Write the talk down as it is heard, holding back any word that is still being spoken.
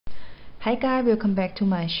Hi guys, welcome back to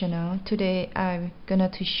my channel. Today I'm gonna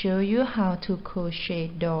to show you how to crochet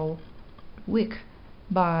doll wig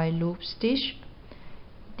by Loopstitch.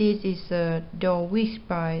 This is a doll wig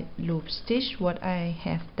by Loopstitch. What I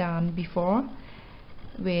have done before,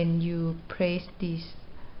 when you place this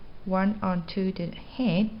one onto the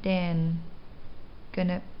head, then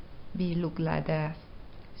gonna be look like that,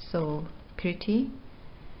 so pretty.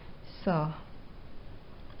 So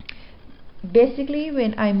basically,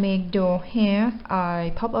 when I make doll hairs,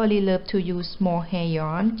 I probably love to use small hair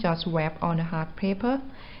yarn, just wrap on a hard paper,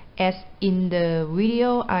 as in the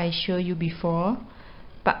video I showed you before.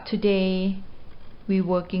 But today we're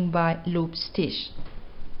working by Loopstitch.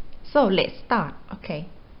 So let's start. Okay.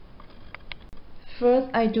 First,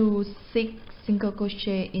 I do 6 single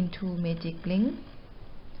crochet into magic link,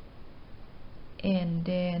 and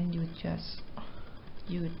then you just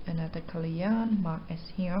use another color yarn, mark as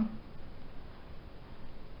here.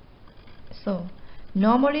 So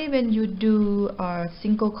normally when you do a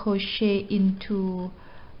single crochet into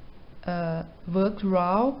a work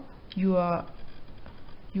row, you are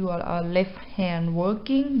left hand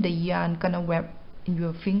working, the yarn gonna wrap in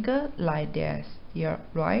your finger like this here,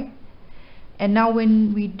 right? And now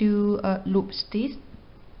when we do a loop stitch,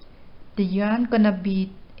 the yarn gonna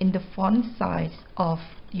be in the front side of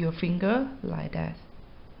your finger like that.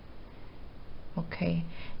 Okay,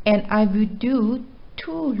 and I will do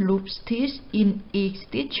 2 loop stitches in each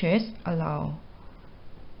stitches allow.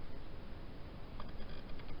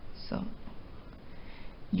 So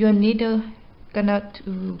your needle gonna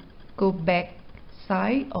to go back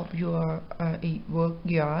side of your work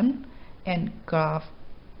yarn and grab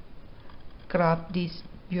this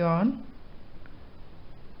yarn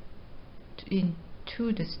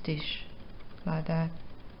into the stitch like that.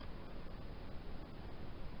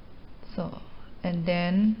 So and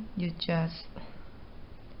then you just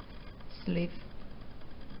slip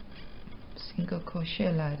single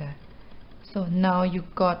crochet like that. So now you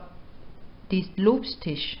got this loop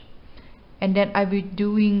stitch, and then I will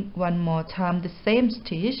doing one more time the same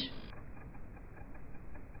stitch.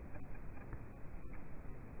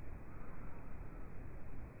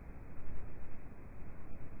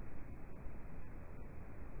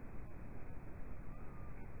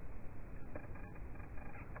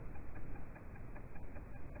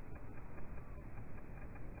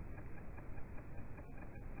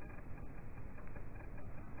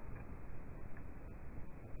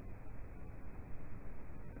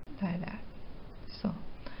 Like that. So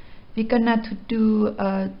we're gonna to do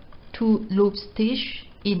 2 loop stitch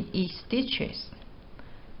in each stitches.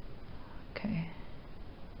 Okay.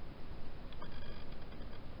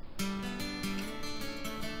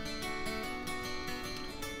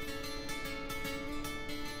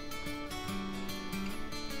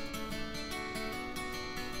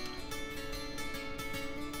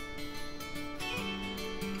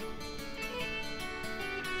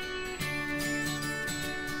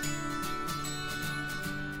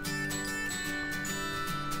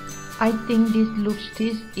 I think this loop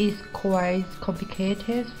stitch is quite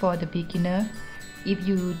complicated for the beginner. If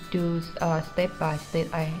you do step by step,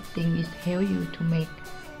 I think it helps you to make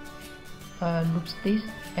loop stitch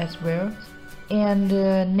as well. And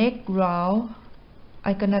the next round,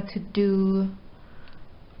 I'm gonna to do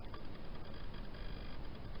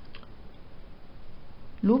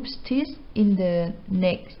loop stitch in the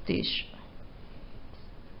next stitch.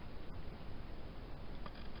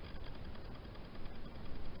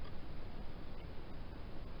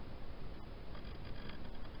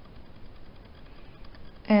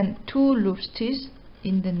 And 2 loop stitch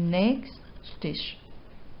in the next stitch.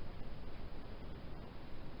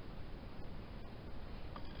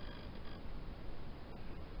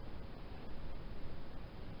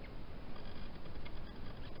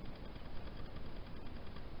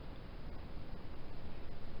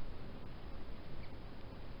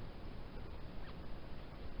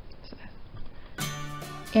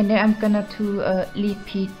 And then I'm gonna to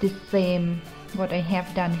repeat the same what I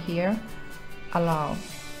have done here allow.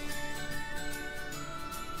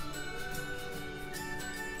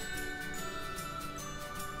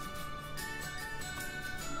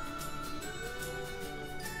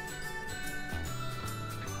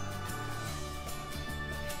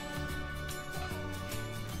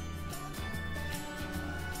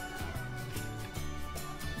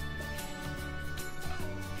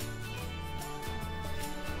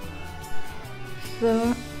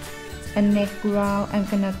 So and next round I'm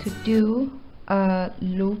gonna to do a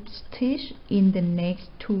loop stitch in the next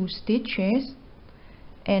 2 stitches,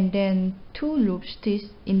 and then 2 loop stitch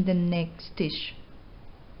in the next stitch.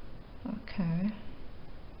 Okay.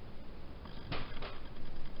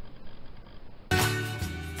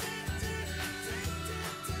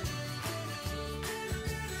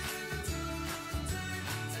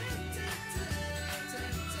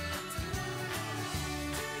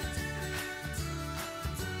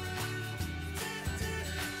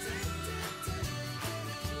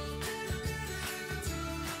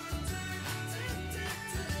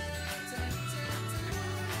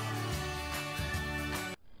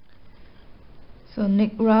 So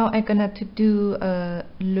next round I'm gonna to do a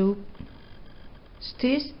loop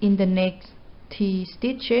stitch in the next 3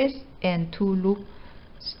 stitches and 2 loop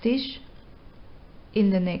stitch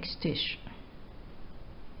in the next stitch.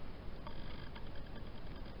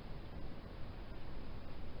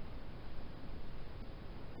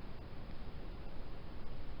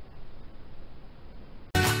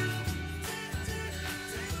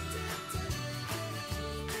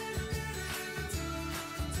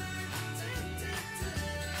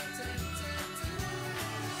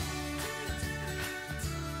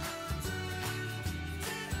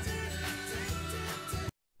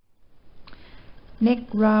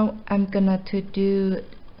 Next round I'm gonna to do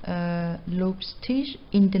a loop stitch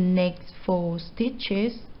in the next 4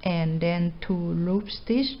 stitches and then 2 loop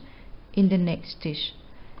stitch in the next stitch.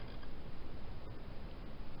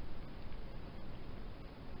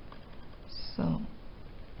 So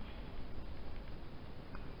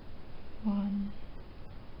 1,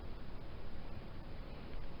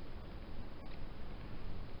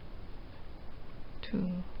 2,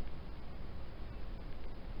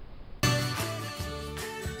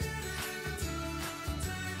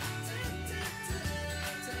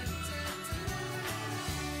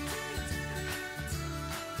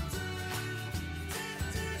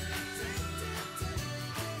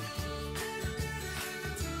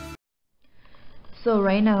 so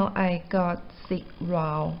right now I got 6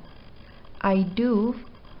 rounds. I do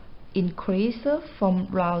increase from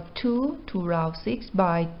round 2 to round 6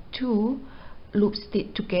 by 2 loop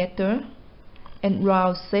stitch together, and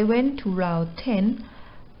round 7 to round 10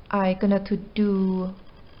 I gonna to do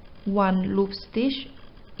 1 loop stitch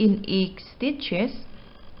in each stitches.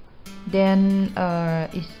 Then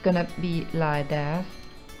it's gonna be like that.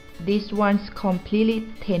 This one's completely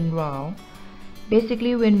 10 round.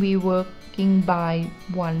 Basically when we working by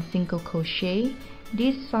 1 single crochet,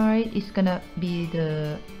 this side is gonna be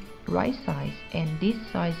the right size and this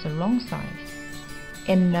side is the wrong size.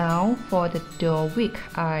 And now for the door wig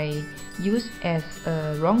I use as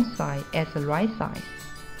a wrong side as a right side.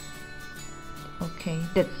 Okay,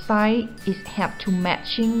 the side is have to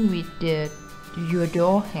matching with your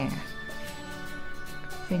door hair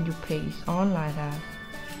when you place on like that.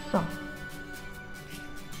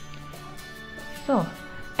 So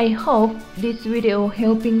I hope this video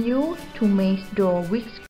helping you to make door wigs